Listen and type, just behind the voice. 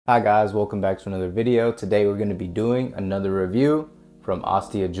Hi guys, welcome back to another video. Today we're going to be doing another review from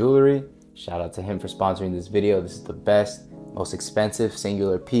Oztia Jewelry. Shout out to him for sponsoring this video. This is the best, most expensive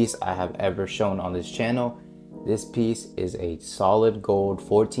singular piece I have ever shown on this channel. This piece is a solid gold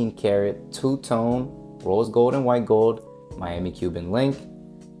 14 karat two-tone rose gold and white gold Miami Cuban link,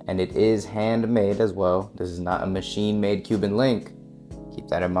 and it is handmade as well. This is not a machine-made Cuban link. Keep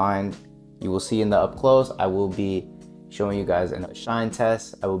that in mind. You will see in the up close, I will be showing you guys in a shine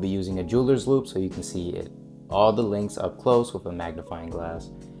test. I will be using a jeweler's loupe so you can see it, all the links up close with a magnifying glass.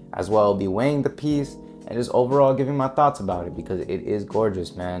 As well, I'll be weighing the piece and just overall giving my thoughts about it because it is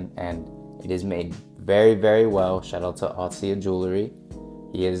gorgeous, man, and it is made very, very well. Shout out to Oztia Jewelry.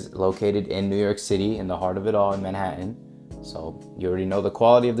 He is located in New York City, in the heart of it all, in Manhattan. So you already know the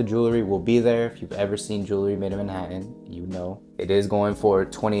quality of the jewelry will be there. If you've ever seen jewelry made in Manhattan, you know. It is going for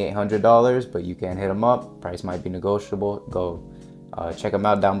 $2,800, but you can hit him up. Price might be negotiable. Go check him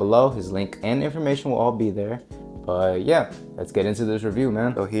out down below. His link and information will all be there. But yeah, let's get into this review,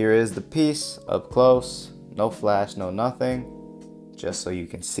 man. So here is the piece up close. No flash, no nothing. Just so you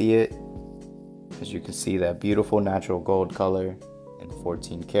can see it. As you can see, that beautiful natural gold color in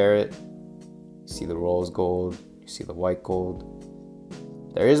 14 karat. You see the rose gold. You see the white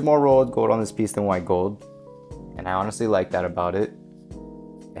gold. There is more rose gold on this piece than white gold, and I honestly like that about it.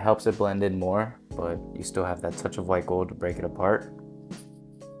 It helps it blend in more, but you still have that touch of white gold to break it apart.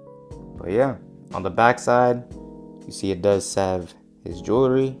 But yeah, on the back side, you see it does have his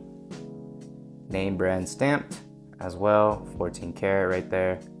jewelry, name brand stamped as well, 14 karat right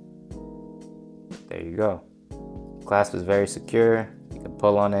there. There you go. Clasp is very secure. You can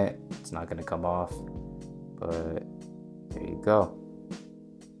pull on it, it's not gonna come off. But there you go.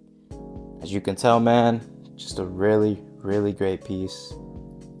 As you can tell, man, just a really, really great piece.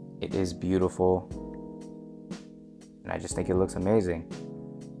 It is beautiful, and I just think it looks amazing.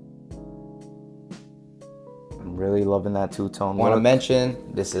 I'm really loving that two-tone look. I want to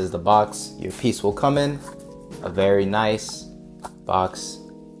mention, this is the box your piece will come in. A very nice box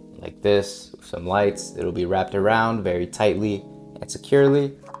like this, with some lights. It'll be wrapped around very tightly and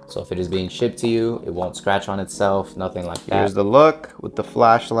securely. So if it is being shipped to you, it won't scratch on itself, nothing like that. Here's the look with the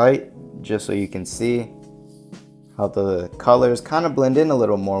flashlight, just so you can see how the colors kind of blend in a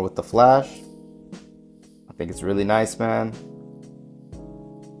little more with the flash. I think it's really nice, man.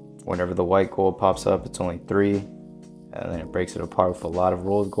 Whenever the white gold pops up, it's only 3, and then it breaks it apart with a lot of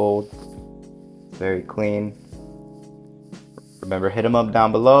rose gold. Very clean. Remember, hit him up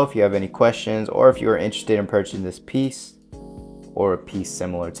down below if you have any questions, or if you are interested in purchasing this piece, or a piece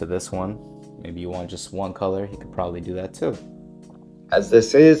similar to this one. Maybe you want just one color, you could probably do that too. As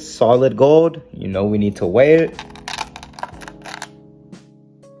this is solid gold, you know we need to weigh it.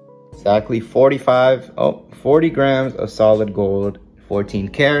 Exactly 40 grams of solid gold, 14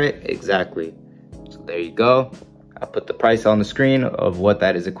 karat, exactly. So there you go. I put the price on the screen of what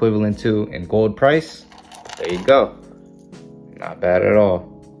that is equivalent to in gold price. There you go. Not bad at all.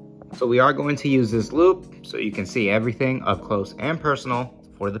 So we are going to use this loupe so you can see everything up close and personal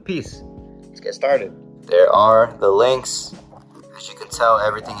for the piece. Let's get started. There are the links. As you can tell,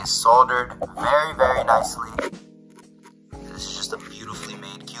 everything is soldered very, very nicely. This is just a beautifully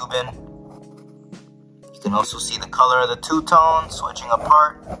made Cuban. You can also see the color of the two-tone switching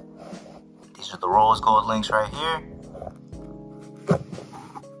apart. These are the rose gold links right here.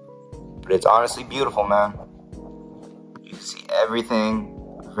 But it's honestly beautiful, man. You can see everything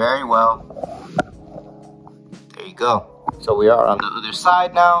very well. There you go. So we are on the other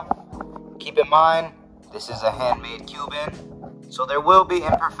side now. Keep in mind, this is a handmade Cuban, so there will be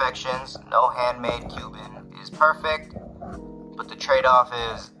imperfections. No handmade Cuban is perfect, but the trade-off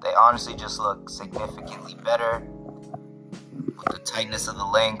is they honestly just look significantly better with the tightness of the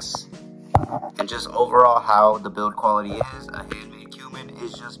links, and just overall how the build quality is. A handmade Cuban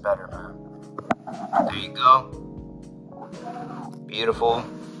is just better, man. There you go. Beautiful,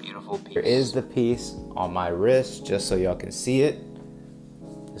 beautiful piece. Here is the piece on my wrist, just so y'all can see it.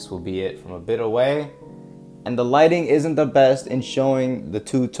 This will be it from a bit away. And the lighting isn't the best in showing the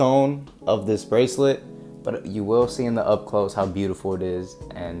two-tone of this bracelet, but you will see in the up close how beautiful it is.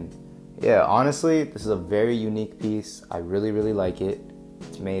 And yeah, honestly, this is a very unique piece. I really, really like it.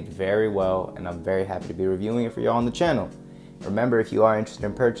 It's made very well, and I'm very happy to be reviewing it for y'all on the channel. Remember, if you are interested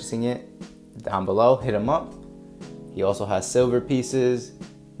in purchasing it, down below, hit him up. He also has silver pieces,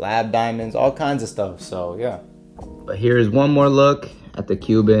 lab diamonds, all kinds of stuff, so yeah. But here is one more look at the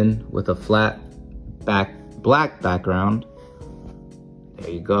Cuban with a flat black background. There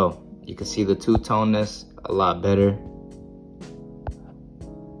you go. You can see the two-toneness a lot better.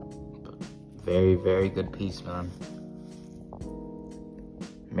 Very, very good piece, man.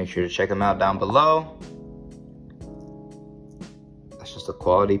 Make sure to check them out down below. That's just a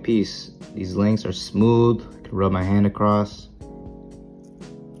quality piece. These links are smooth. I can rub my hand across.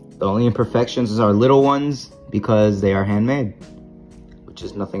 The only imperfections are little ones because they are handmade, which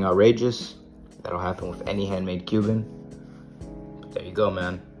is nothing outrageous. That'll happen with any handmade Cuban. But there you go,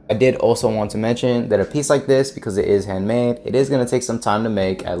 man. I did also want to mention that a piece like this, because it is handmade, it is gonna take some time to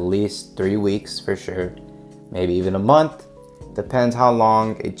make, at least 3 weeks for sure. Maybe even a month. Depends how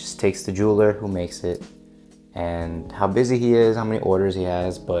long it just takes the jeweler who makes it and how busy he is, how many orders he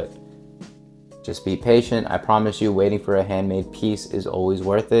has, but just be patient. I promise you, waiting for a handmade piece is always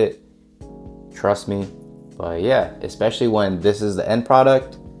worth it. Trust me. But yeah, especially when this is the end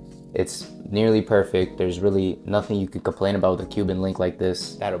product, it's nearly perfect. There's really nothing you could complain about with a Cuban link like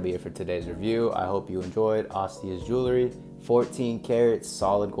this. That'll be it for today's review. I hope you enjoyed Ostia's jewelry. 14 karat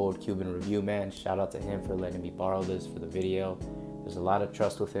solid gold Cuban review, man. Shout out to him for letting me borrow this for the video. There's a lot of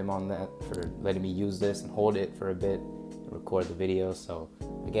trust with him on that, for letting me use this and hold it for a bit and record the video. So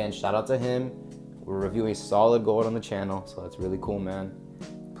again, shout out to him. We're reviewing solid gold on the channel, so that's really cool, man.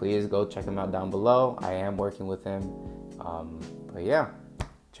 Please go check him out down below. I am working with him. But yeah,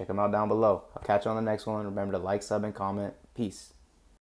 check him out down below. I'll catch you on the next one. Remember to like, sub, and comment. Peace.